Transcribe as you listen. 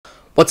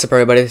What's up,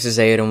 everybody? This is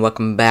aeiouhd and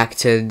welcome back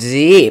to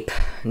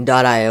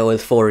Deep.io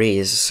with 4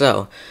 E's.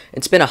 So,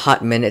 it's been a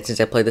hot minute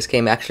since I played this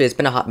game. Actually, it's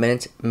been a hot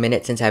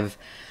minute since I've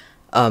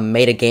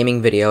made a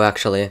gaming video,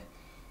 actually.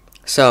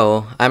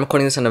 So, I'm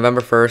recording this on November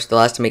 1st. The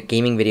last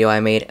gaming video I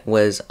made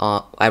was,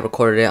 I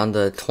recorded it on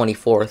the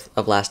 24th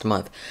of last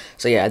month.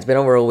 So yeah, it's been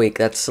over a week.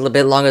 That's a little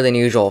bit longer than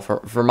usual,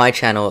 for my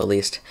channel at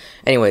least.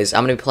 Anyways,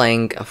 I'm going to be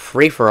playing a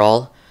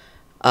free-for-all.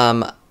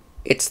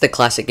 It's the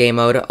classic game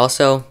mode.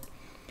 Also,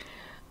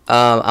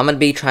 I'm going to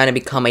be trying to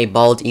become a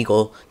bald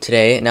eagle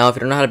today. Now, if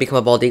you don't know how to become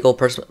a bald eagle,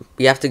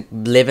 you have to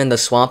live in the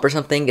swamp or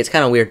something. It's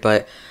kind of weird,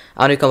 but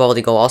I want to become a bald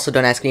eagle. Also,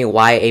 don't ask me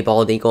why a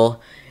bald eagle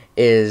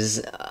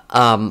is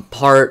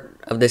part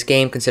of this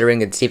game,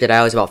 considering it's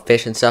Deep.io is about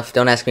fish and stuff.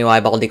 Don't ask me why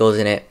bald eagle is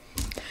in it.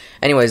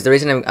 Anyways, the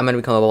reason I'm going to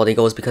become a bald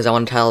eagle is because I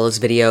want to title this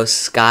video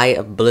Sky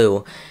of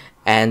Blue.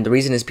 And the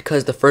reason is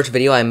because the first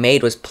video I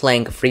made was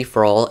playing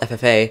free-for-all,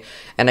 FFA,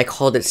 and I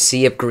called it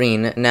Sea of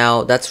Green.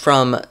 Now, that's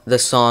from the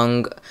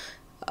song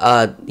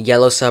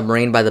Yellow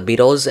Submarine by the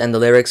Beatles, and the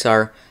lyrics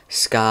are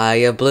Sky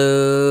of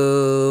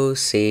Blue,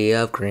 Sea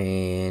of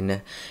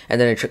Green,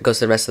 and then it goes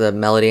to the rest of the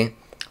melody.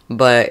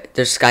 But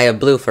there's Sky of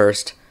Blue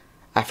first.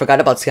 I forgot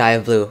about Sky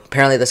of Blue.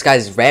 Apparently the sky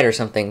is red or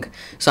something.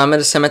 So I'm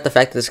going to cement the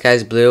fact that the sky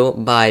is blue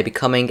by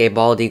becoming a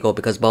bald eagle,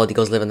 because bald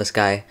eagles live in the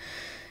sky.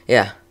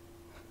 Yeah.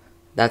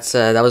 That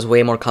was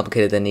way more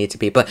complicated than it needed to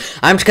be. But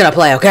I'm just going to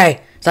play,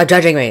 okay? Stop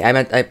judging me. I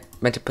meant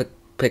to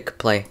pick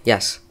play.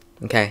 Yes.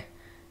 Okay.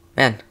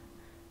 Man.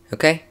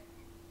 Okay?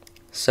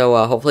 So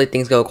hopefully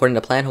things go according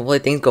to plan. Hopefully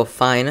things go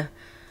fine.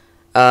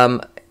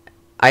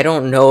 I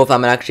don't know if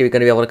I'm actually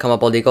going to be able to come up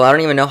bald eagle. I don't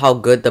even know how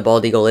good the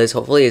bald eagle is.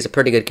 Hopefully he's a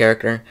pretty good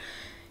character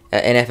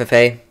in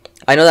FFA.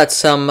 I know that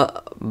some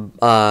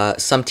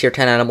tier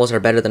 10 animals are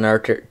better than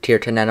other tier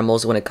 10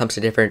 animals when it comes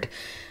to different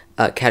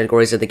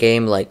categories of the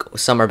game. Like,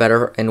 some are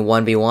better in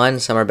 1v1,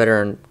 some are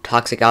better in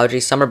toxic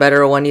algae, some are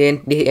better in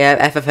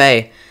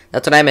FFA.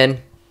 That's what I'm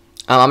in.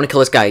 I'm gonna kill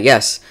this guy.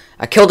 Yes,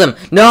 I killed him.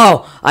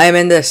 No, I am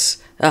in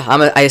this.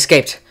 I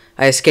escaped.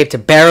 I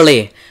escaped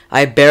barely.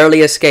 I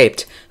barely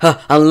escaped.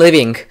 I'm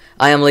leaving.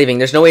 I am leaving.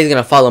 There's no way he's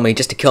gonna follow me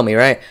just to kill me,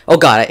 right? Oh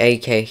god,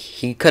 okay,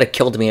 he could have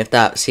killed me if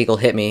that seagull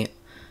hit me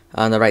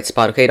on the right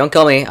spot. Okay, don't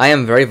kill me. I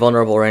am very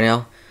vulnerable right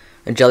now.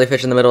 A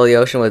jellyfish in the middle of the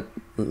ocean with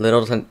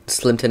little to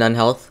slim to none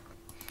health.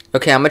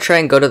 Okay, I'm gonna try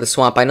and go to the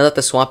swamp. I know that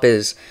the swamp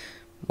is,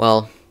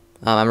 well,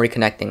 I'm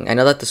reconnecting. I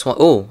know that the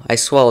swamp. Ooh, I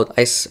swallowed.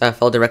 I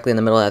fell directly in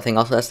the middle of that thing.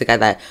 Also, that's the guy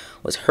that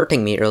was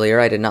hurting me earlier.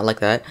 I did not like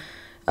that.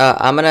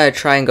 I'm gonna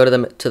try and go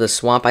to the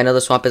swamp. I know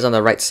the swamp is on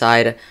the right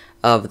side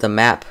of the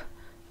map.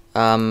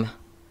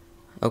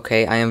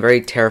 Okay, I am very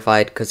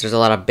terrified because there's a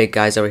lot of big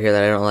guys over here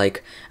that I don't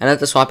like. I know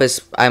that the swamp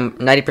is, I'm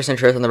 90%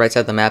 sure it's on the right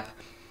side of the map.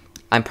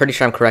 I'm pretty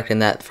sure I'm correct in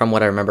that from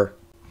what I remember.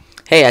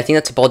 Hey, I think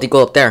that's a bald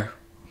eagle up there.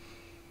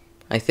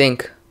 I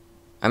think.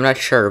 I'm not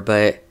sure,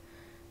 but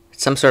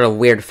it's some sort of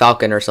weird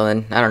falcon or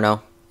something. I don't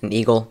know. An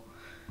eagle.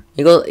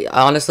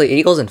 Honestly,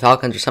 eagles and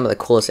falcons are some of the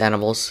coolest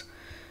animals.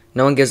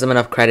 No one gives them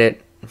enough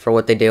credit for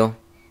what they do,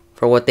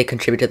 for what they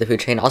contribute to the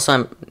food chain.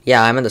 Also,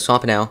 I'm in the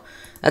swamp now.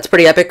 That's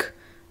pretty epic.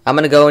 I'm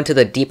gonna go into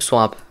the deep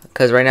swamp,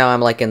 because right now I'm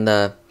like in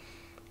the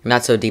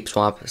not so deep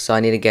swamp, so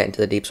I need to get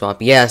into the deep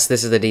swamp. Yes,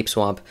 this is the deep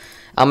swamp.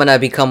 I'm gonna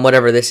become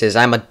whatever this is.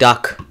 I'm a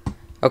duck.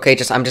 Okay,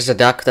 I'm just a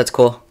duck. That's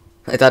cool.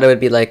 I thought it would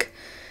be like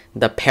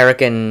the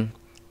peregrine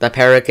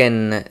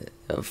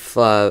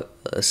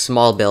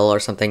small bill or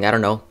something. I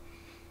don't know.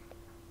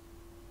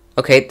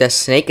 Okay, the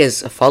snake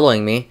is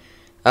following me.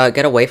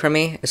 Get away from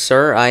me,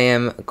 sir. I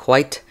am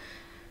quite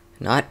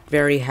not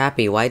very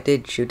happy. Why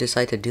did you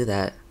decide to do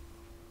that?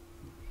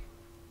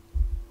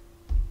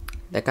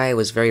 That guy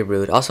was very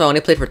rude. Also, I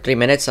only played for 3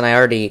 minutes and I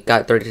already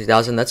got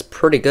 32,000. That's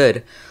pretty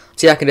good.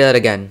 Let's see if I can do that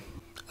again.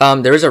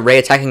 There is a ray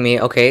attacking me.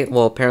 Okay,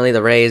 well, apparently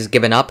the ray is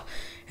given up.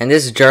 And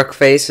this jerk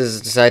face has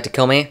decided to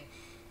kill me.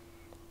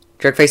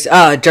 Jerk face.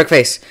 Jerk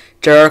face.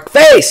 Jerk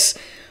face!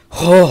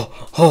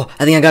 Oh,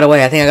 I think I got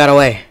away. I think I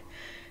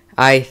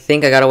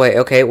got away.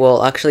 Okay,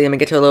 well, actually, let me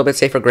get to a little bit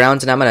safer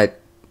grounds and I'm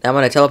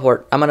gonna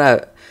teleport.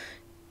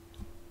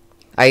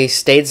 I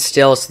stayed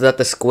still so that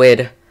the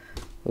squid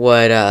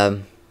would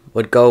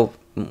go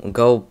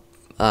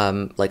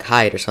like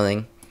hide or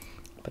something,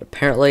 but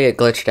apparently it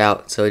glitched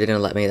out, so it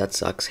didn't let me. That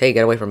sucks. Hey,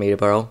 get away from me,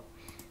 bro.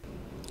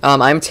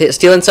 I'm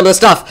stealing some of the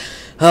stuff.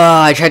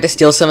 I tried to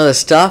steal some of the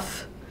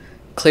stuff.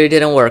 Clearly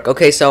didn't work.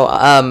 Okay, so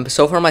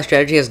so far my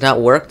strategy has not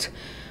worked.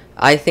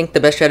 I think the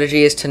best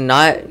strategy is to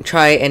not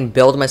try and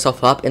build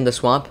myself up in the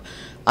swamp.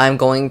 I'm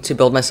going to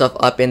build myself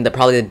up in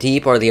probably the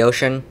deep or the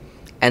ocean,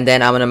 and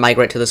then I'm gonna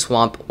migrate to the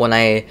swamp when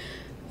I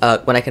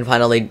can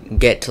finally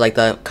get to like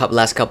the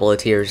last couple of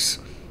tiers.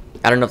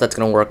 I don't know if that's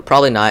gonna work.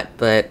 Probably not,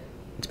 but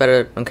it's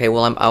better. Okay,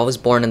 well, I was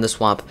born in the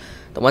swamp.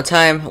 The one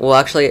time, well,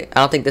 actually,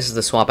 I don't think this is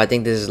the swamp. I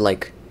think this is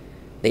like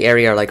the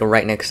area like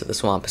right next to the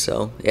swamp.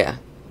 So yeah.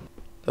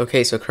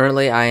 Okay, so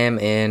currently I am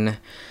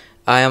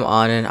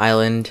on an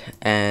island,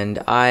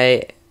 and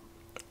I'm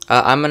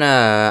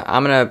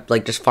gonna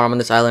like just farm on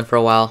this island for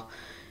a while,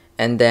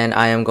 and then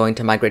I am going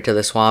to migrate to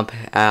the swamp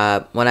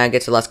when I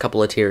get to the last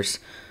couple of tiers.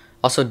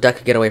 Also,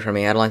 duck, get away from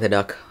me. I don't like the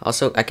duck.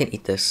 Also, I can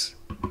eat this.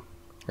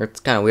 It's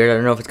kind of weird. I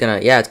don't know if it's gonna...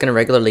 Yeah, it's gonna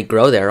regularly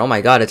grow there. Oh my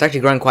god, it's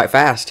actually growing quite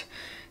fast.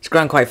 It's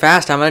growing quite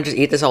fast. I'm gonna just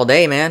eat this all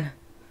day, man.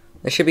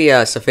 This should be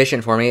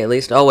sufficient for me, at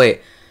least. Oh,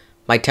 wait.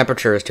 My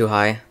temperature is too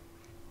high.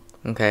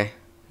 Okay,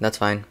 that's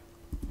fine.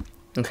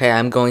 Okay,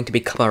 I'm going to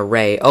become a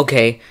ray.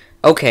 Okay,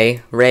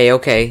 ray,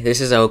 okay.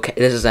 This is okay.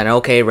 This is an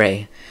okay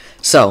ray.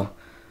 So...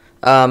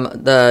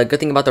 the good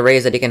thing about the ray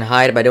is that you can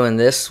hide by doing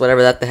this,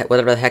 whatever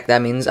the heck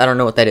that means. I don't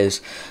know what that is,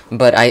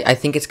 but I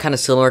think it's kind of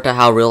similar to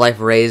how real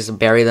life rays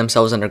bury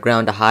themselves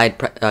underground to hide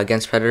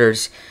against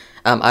predators.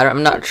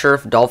 I'm not sure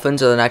if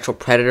dolphins are the natural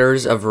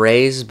predators of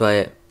rays,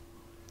 but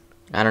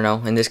I don't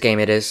know. In this game,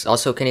 it is.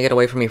 Also, can you get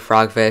away from me,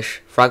 frogfish?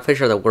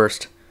 Frogfish are the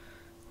worst.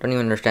 Don't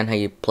even understand how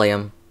you play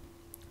them.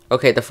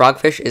 Okay, the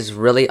frogfish is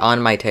really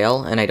on my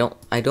tail, and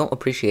I don't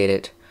appreciate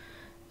it.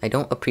 I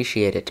don't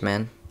appreciate it,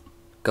 man.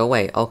 Go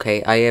away.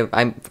 Okay,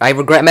 I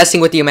regret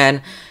messing with you,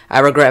 man. I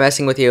regret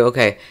messing with you.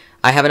 Okay,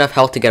 I have enough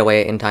health to get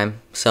away in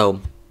time.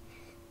 So,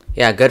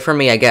 yeah, good for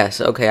me, I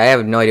guess. Okay, I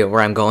have no idea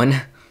where I'm going.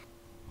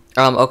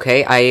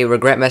 Okay, I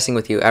regret messing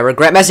with you. I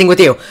regret messing with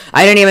you.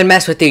 I didn't even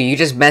mess with you. You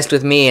just messed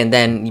with me, and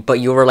then, but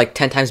you were like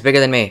 10 times bigger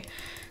than me.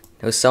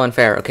 It was so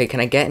unfair. Okay, can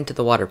I get into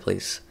the water,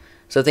 please?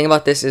 So the thing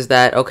about this is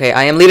that, okay,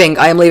 I am leaving.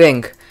 I am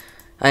leaving.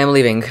 I am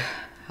leaving.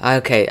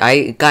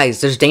 Okay,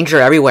 guys, there's danger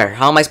everywhere.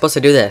 How am I supposed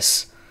to do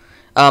this?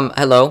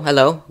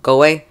 Hello? Go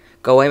away,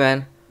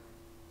 man.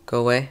 Go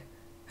away.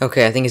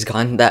 Okay, I think he's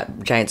gone.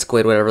 That giant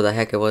squid, whatever the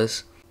heck it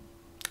was.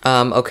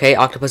 Okay,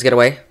 octopus, get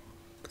away.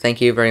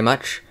 Thank you very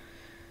much.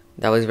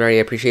 That was very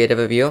appreciative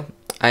of you.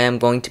 I am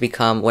going to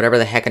become whatever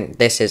the heck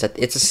this is.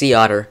 It's a sea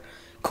otter.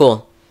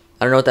 Cool.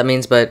 I don't know what that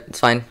means, but it's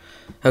fine.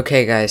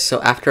 Okay, guys,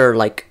 so after,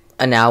 like,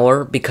 an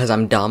hour, because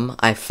I'm dumb,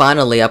 I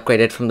finally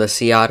upgraded from the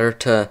sea otter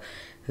to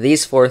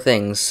these 4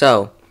 things.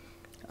 So...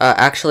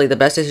 actually, the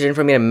best decision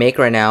for me to make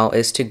right now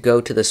is to go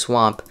to the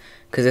swamp,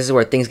 because this is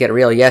where things get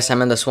real. Yes,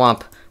 I'm in the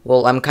swamp.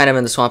 Well, I'm kind of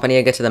in the swamp. I need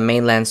to get to the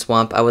mainland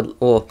swamp.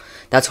 Well,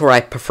 that's where I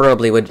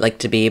preferably would like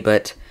to be,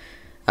 but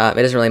it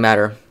doesn't really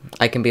matter.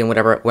 I can be in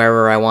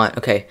wherever I want.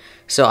 Okay,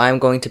 so I'm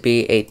going to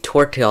be a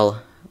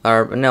tortoise,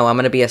 or no, I'm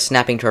going to be a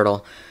snapping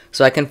turtle.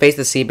 So I can face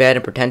the seabed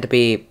and pretend to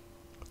be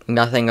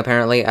nothing,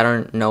 apparently. I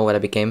don't know what I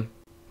became.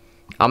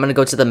 I'm going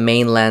to go to the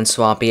mainland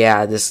swamp.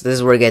 Yeah, this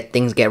is where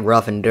things get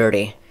rough and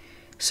dirty.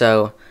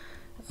 So...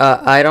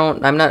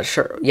 I'm not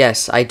sure.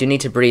 Yes, I do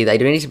need to breathe.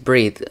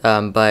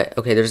 But,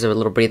 okay, there's a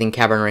little breathing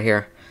cavern right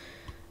here.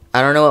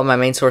 I don't know what my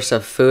main source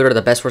of food or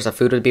the best source of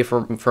food would be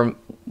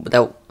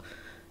without...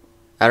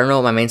 I don't know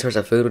what my main source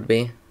of food would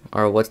be,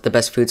 or what's the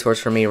best food source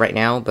for me right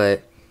now,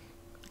 but...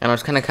 I'm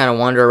just kind of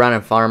wander around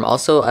and farm.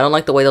 Also, I don't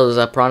like the way those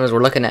piranhas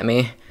were looking at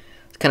me.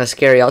 It's kind of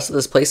scary. Also,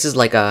 this place is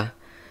like a...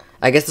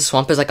 I guess the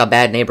swamp is like a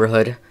bad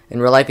neighborhood.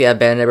 In real life, you have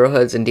bad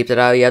neighborhoods, and deep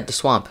down, you have the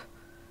swamp.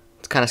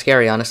 It's kind of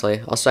scary,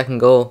 honestly. Also, I can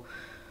go...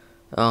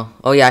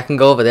 Oh yeah, I can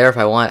go over there if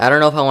I want. I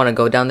don't know if I want to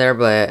go down there,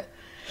 but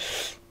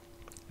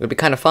it would be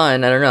kind of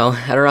fun. I don't know.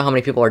 I don't know how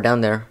many people are down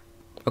there.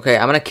 Okay,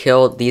 I'm gonna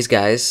kill these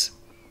guys,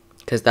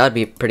 because that would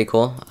be pretty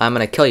cool. I'm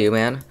gonna kill you,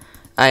 man.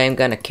 I am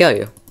gonna kill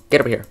you.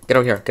 Get over here. Get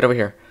over here. Get over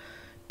here.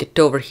 Get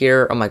over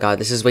here. Oh my god,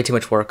 this is way too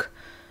much work.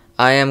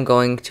 I am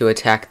going to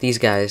attack these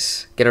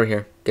guys. Get over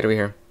here. Get over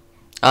here.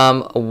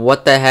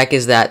 What the heck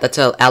is that? That's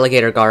an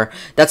alligator gar.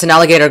 That's an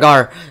alligator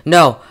gar.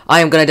 No, I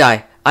am gonna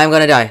die. I'm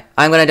gonna die.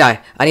 I'm gonna die.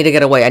 I need to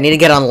get away. I need to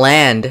get on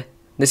land.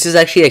 This is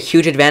actually a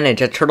huge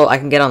advantage. A turtle, I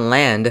can get on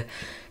land.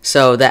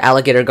 So the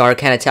alligator gar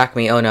can't attack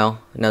me. Oh no.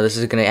 No, this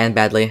is gonna end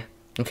badly.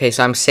 Okay,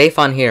 so I'm safe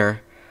on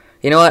here.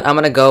 You know what? I'm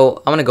gonna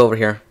go over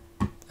here.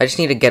 I just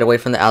need to get away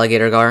from the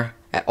alligator gar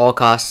at all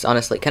costs,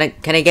 honestly. Can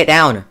I get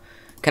down?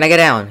 Can I get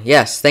down?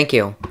 Yes, thank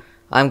you.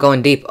 I'm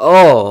going deep.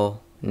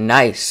 Oh,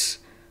 nice.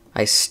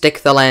 I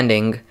stick the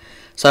landing.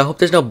 So I hope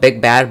there's no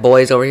big bad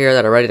boys over here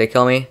that are ready to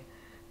kill me.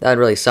 That would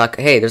really suck.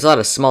 Hey, there's a lot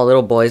of small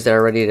little boys that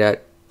are ready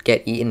to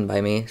get eaten by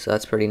me, so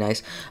that's pretty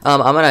nice. I'm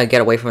gonna get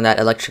away from that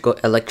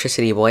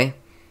electricity boy,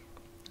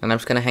 and I'm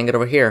just gonna hang it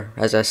over here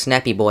as a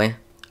snappy boy.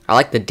 I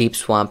like the deep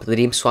swamp. The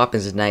deep swamp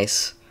is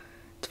nice.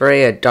 It's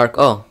very dark.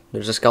 Oh,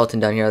 there's a skeleton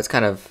down here. That's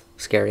kind of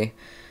scary,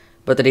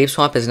 but the deep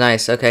swamp is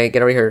nice. Okay,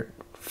 get over here,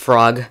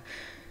 frog.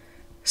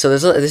 So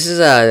this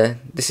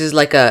is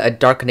like a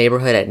dark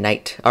neighborhood at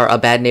night, or a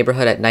bad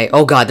neighborhood at night.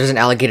 Oh god, there's an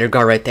alligator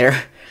gar right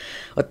there.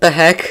 What the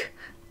heck?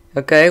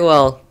 Okay,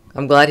 well,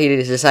 I'm glad he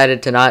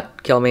decided to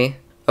not kill me.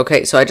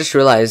 Okay, so I just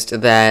realized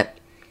that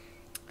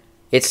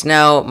it's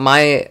now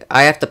I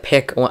have to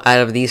pick one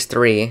out of these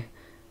 3.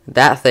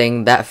 That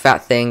thing, that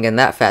fat thing, and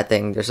that fat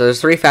thing. So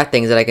there's 3 fat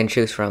things that I can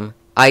choose from.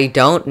 I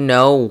don't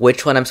know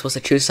which one I'm supposed to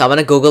choose, so I'm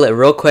gonna Google it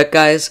real quick,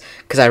 guys,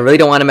 because I really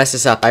don't want to mess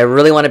this up. I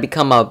really want to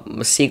become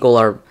a seagull,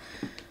 or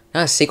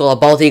not a seagull, a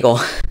bald eagle.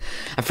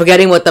 I'm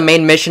forgetting what the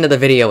main mission of the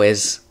video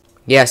is.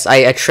 Yes,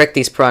 I tricked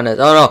these piranhas.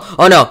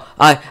 Oh no,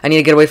 I need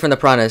to get away from the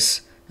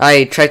piranhas.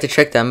 I tried to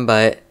trick them,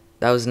 but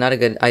that was not a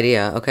good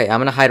idea. Okay,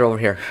 I'm gonna hide over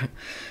here.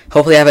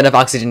 Hopefully I have enough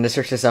oxygen to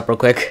search this up real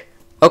quick.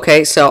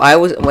 Okay, so I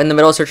was in the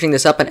middle of searching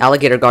this up, and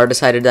alligator guard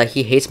decided that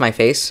he hates my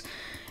face.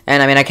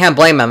 And I mean, I can't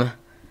blame him.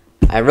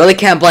 I really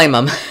can't blame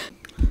them.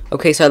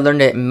 Okay, so I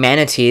learned that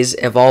manatees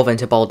evolve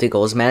into bald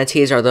eagles.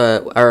 Manatees are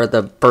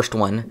the first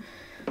one.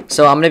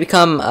 So I'm gonna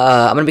become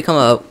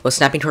a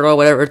snapping turtle, or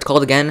whatever it's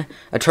called again.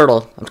 A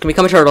turtle. I'm gonna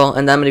become a turtle,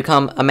 and then I'm gonna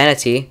become a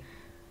manatee.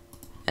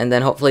 And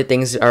then hopefully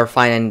things are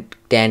fine and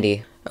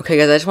dandy. Okay,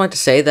 guys, I just wanted to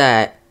say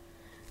that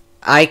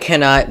I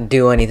cannot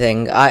do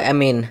anything. I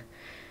mean,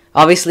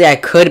 obviously I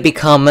could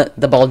become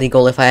the bald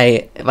eagle if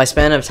I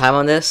spend enough time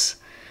on this,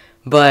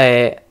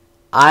 but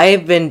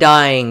I've been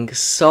dying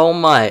so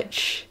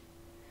much.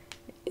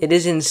 It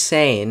is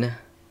insane.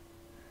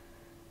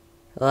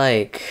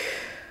 Like,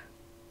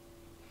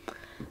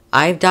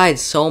 I've died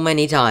so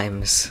many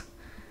times.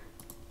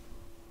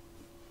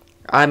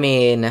 I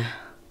mean,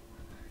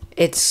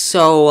 it's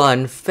so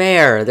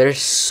unfair. There's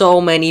so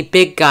many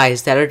big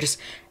guys that are just,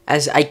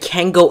 as I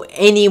can't go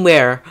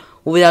anywhere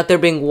without there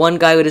being one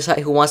guy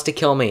who wants to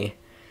kill me.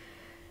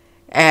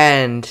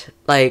 And,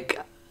 like,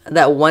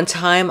 that one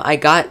time I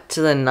got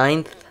to the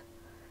 9th,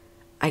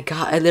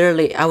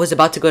 I was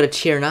about to go to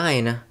tier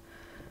 9.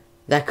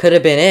 That could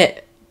have been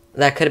it.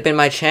 That could have been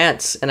my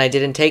chance, and I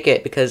didn't take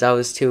it because I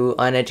was too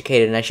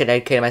uneducated, and I should have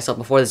educated myself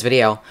before this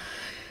video.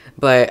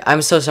 But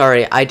I'm so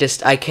sorry. I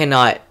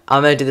cannot.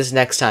 I'm gonna do this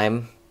next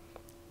time.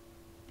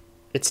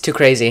 It's too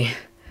crazy.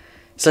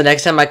 So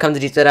next time I come to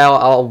Deep Dead,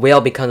 I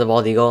will become the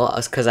bald eagle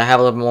because I have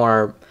a little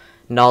more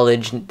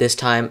knowledge this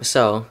time.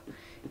 So,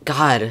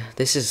 God,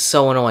 this is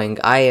so annoying.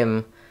 I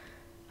am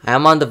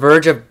on the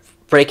verge of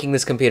breaking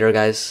this computer,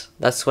 guys.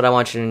 That's what I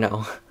want you to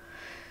know.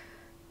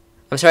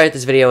 I'm sorry that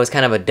this video was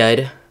kind of a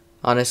dud.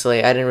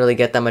 Honestly, I didn't really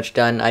get that much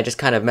done. I just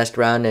kind of messed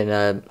around in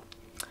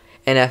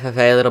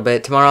FFA a little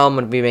bit. Tomorrow I'm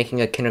going to be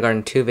making a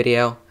Kindergarten 2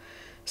 video.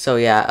 So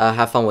yeah,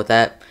 have fun with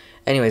that.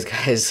 Anyways,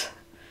 guys,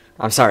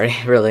 I'm sorry,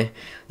 really.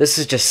 This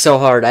is just so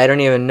hard. I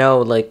don't even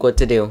know, like, what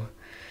to do.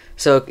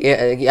 So,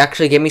 yeah,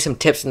 actually give me some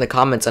tips in the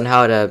comments on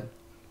how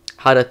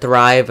to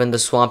thrive in the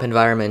swamp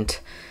environment.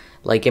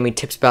 Like, give me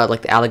tips about,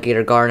 like, the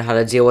alligator garden, how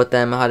to deal with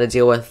them, how to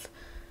deal with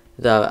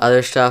the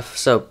other stuff.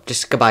 So,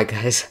 just goodbye,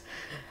 guys.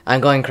 I'm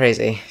going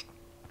crazy.